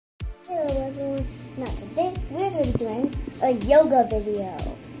Now today we're going to be doing a yoga video.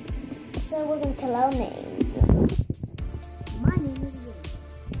 So we're going to tell our name. My name is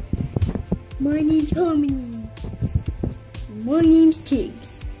Yoga. My name's Harmony. My name's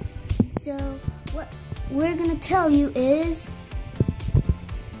Tiggs. So what we're going to tell you is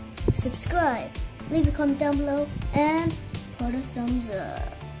subscribe, leave a comment down below, and put a thumbs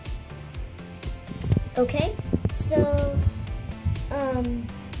up. Okay, so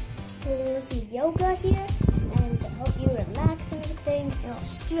we're going to do yoga here, and to help you relax and everything, if you're all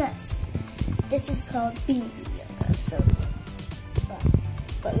stressed. This is called baby yoga, so fun.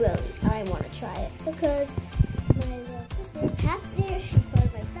 But really, I want to try it because my little sister Pat's here. She's part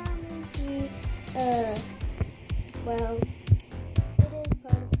of my family. She, well, it is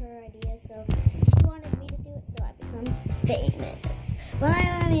part of her idea, so she wanted me to do it, so I become famous. But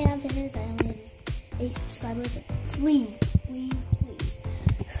I already am famous. I only have 8 subscribers. So please, please, please.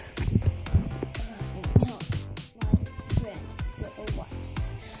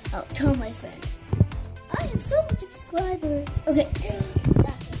 I'll tell my friend. I have so many subscribers. Okay.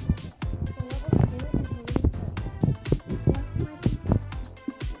 That's it. So what we're going to do is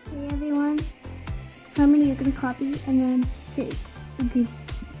hey everyone. Harmony, you're going to copy and then Tiggs. Okay.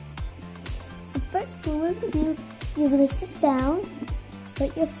 So first what we're going to do, you're going to sit down,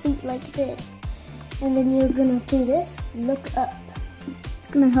 put your feet like this, and then you're going to do this, look up.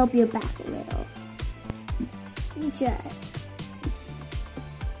 It's going to help your back a little. You try.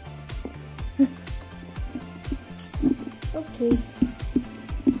 Okay.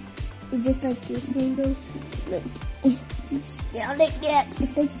 Is this like this rainbow? Look. Yeah, like that.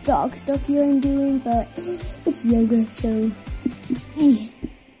 It's like dog stuff here I'm doing, but it's yoga, so.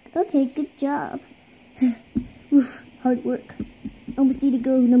 Okay, good job. Oof, hard work. Almost need to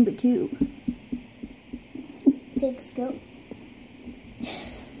go number 2. Tiggs, go.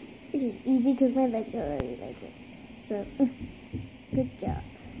 This is easy because my legs are already like it. So, good job.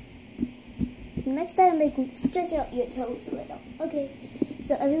 Next time, they can stretch out your toes a little. Okay,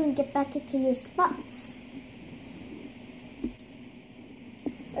 so everyone get back into your spots.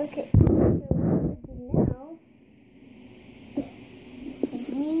 Okay, so what we're going to do now is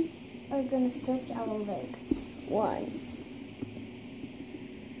we are going to stretch our leg. 1.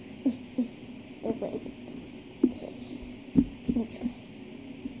 The leg. Okay, let me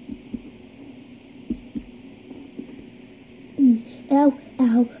try. Ow,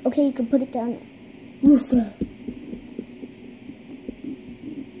 ow. Okay, you can put it down. Oof. Do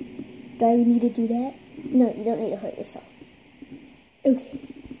I need to do that? No, you don't need to hurt yourself. Okay.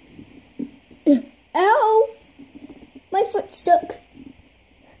 Ow! My foot's stuck.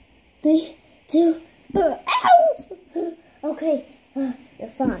 3, 2, ow! Okay, you're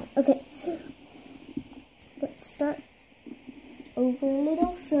fine. Okay. Let's start over a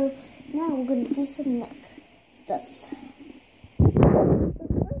little. So now we're going to do some neck stuff.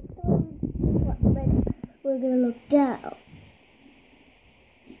 We're going to look down.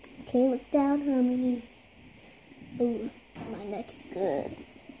 Okay, look down, Harmony. Oh, my neck's good.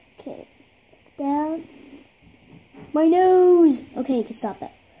 Okay, look down. My nose! Okay, you can stop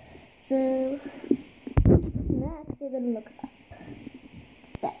that. So, next you're going to look up.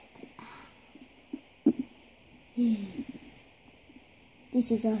 That.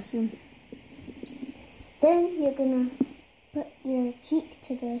 This is awesome. Then you're going to put your cheek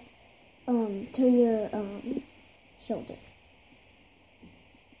to the to your shoulder.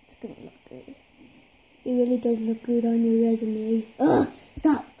 It's gonna look good. It really does look good on your resume. Ugh,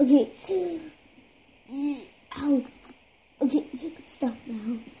 stop. Okay. Ow. Okay, stop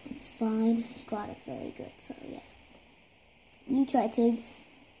now. It's fine. You got it very good. So yeah. You try, Tiggs.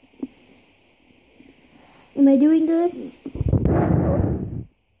 Am I doing good?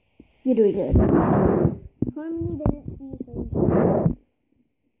 You're doing good. Harmony didn't see so.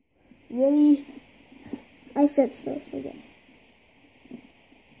 Really? I said so, so yeah.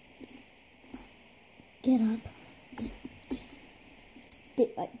 Get up.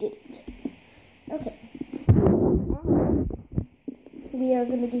 I did it. Okay. We are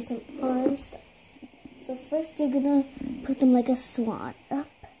going to do some arm stuff. So first you're going to put them like a swan up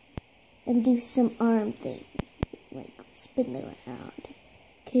and do some arm things. Like spin them around.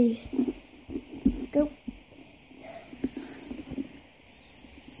 Okay. Go.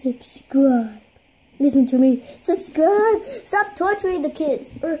 Subscribe. Listen to me. Subscribe. Stop torturing the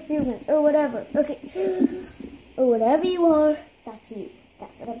kids or humans or whatever. Okay. Or whatever you are. That's you.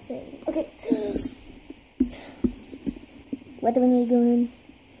 That's what I'm saying. Okay. What do we need to go in?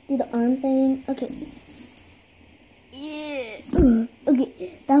 Do the arm thing. Okay. Yeah.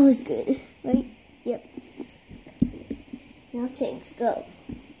 Okay. That was good. Right? Yep. Now Tiggs, go.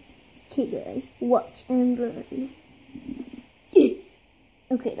 Okay, guys, watch and learn.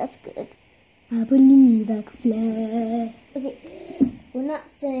 Okay, that's good. I believe I can fly. Okay, we're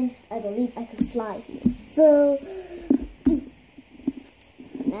not saying I believe I can fly here. So,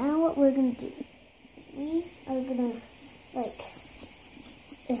 now what we're gonna do is we are gonna, like,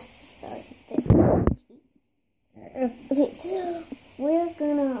 sorry. Okay, we're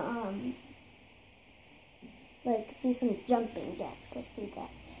gonna, like, do some jumping jacks. Let's do that.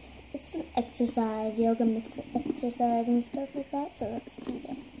 It's some exercise, yoga mixed with exercise and stuff like that, so let's do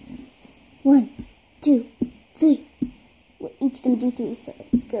that. 1, 2, 3. We're each gonna do 3, so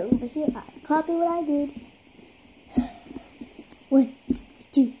let's go over here. Copy what I did. 1,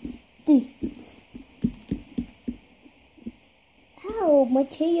 2, 3. Ow, my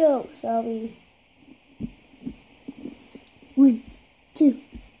tail, sorry. 1, 2,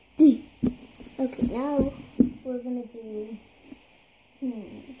 3. Okay, now we're gonna do,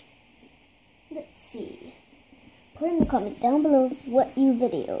 let's see. Put in the comment down below what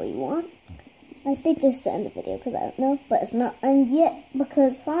video you want. I think this is the end of the video because I don't know, but it's not end yet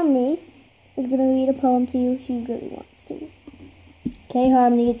because Harmony is gonna read a poem to you. She really wants to. Okay,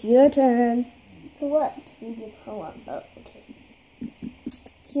 Harmony, it's your turn. For what? Read your poem. Oh, okay.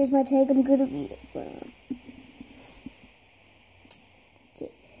 Here's my tag. I'm gonna read it for him.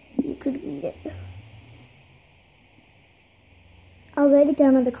 Okay, you could read it. I'll write it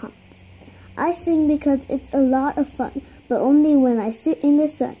down in the comments. I sing because it's a lot of fun, but only when I sit in the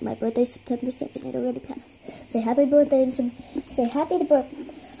sun. My birthday's September 2nd. It already passed. Say happy birthday and say happy the birthday.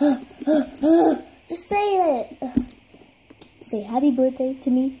 Just say it. Say happy birthday to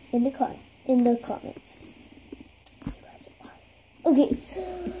me in the comments. Okay.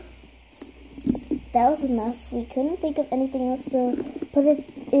 That was enough. We couldn't think of anything else, so put it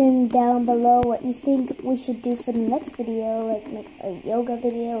in down below what you think we should do for the next video, like make a yoga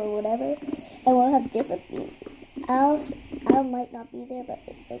video or whatever, and we'll have different themes. I might not be there, but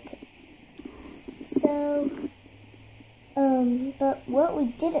it's okay. So, but what we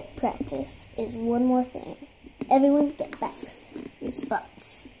didn't practice is one more thing. Everyone get back your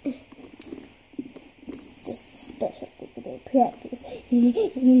spots. This is a special thing we didn't practice.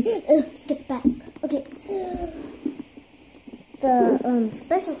 Let's get back. Okay. The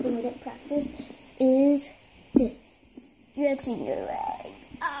special thing we didn't practice is this. Stretching your legs.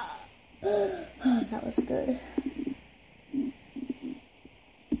 Ah. Oh, that was good.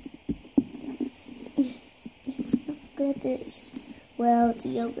 Good at this. Well, it's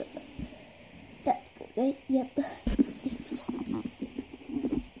yoga. That's good, right? Yep.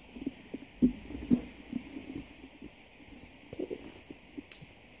 Okay.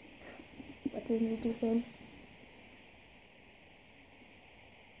 What do we need to do then?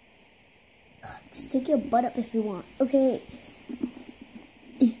 Just stick your butt up if you want. Okay.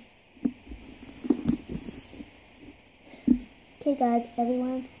 Okay, guys,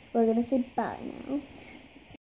 everyone, we're gonna say bye now.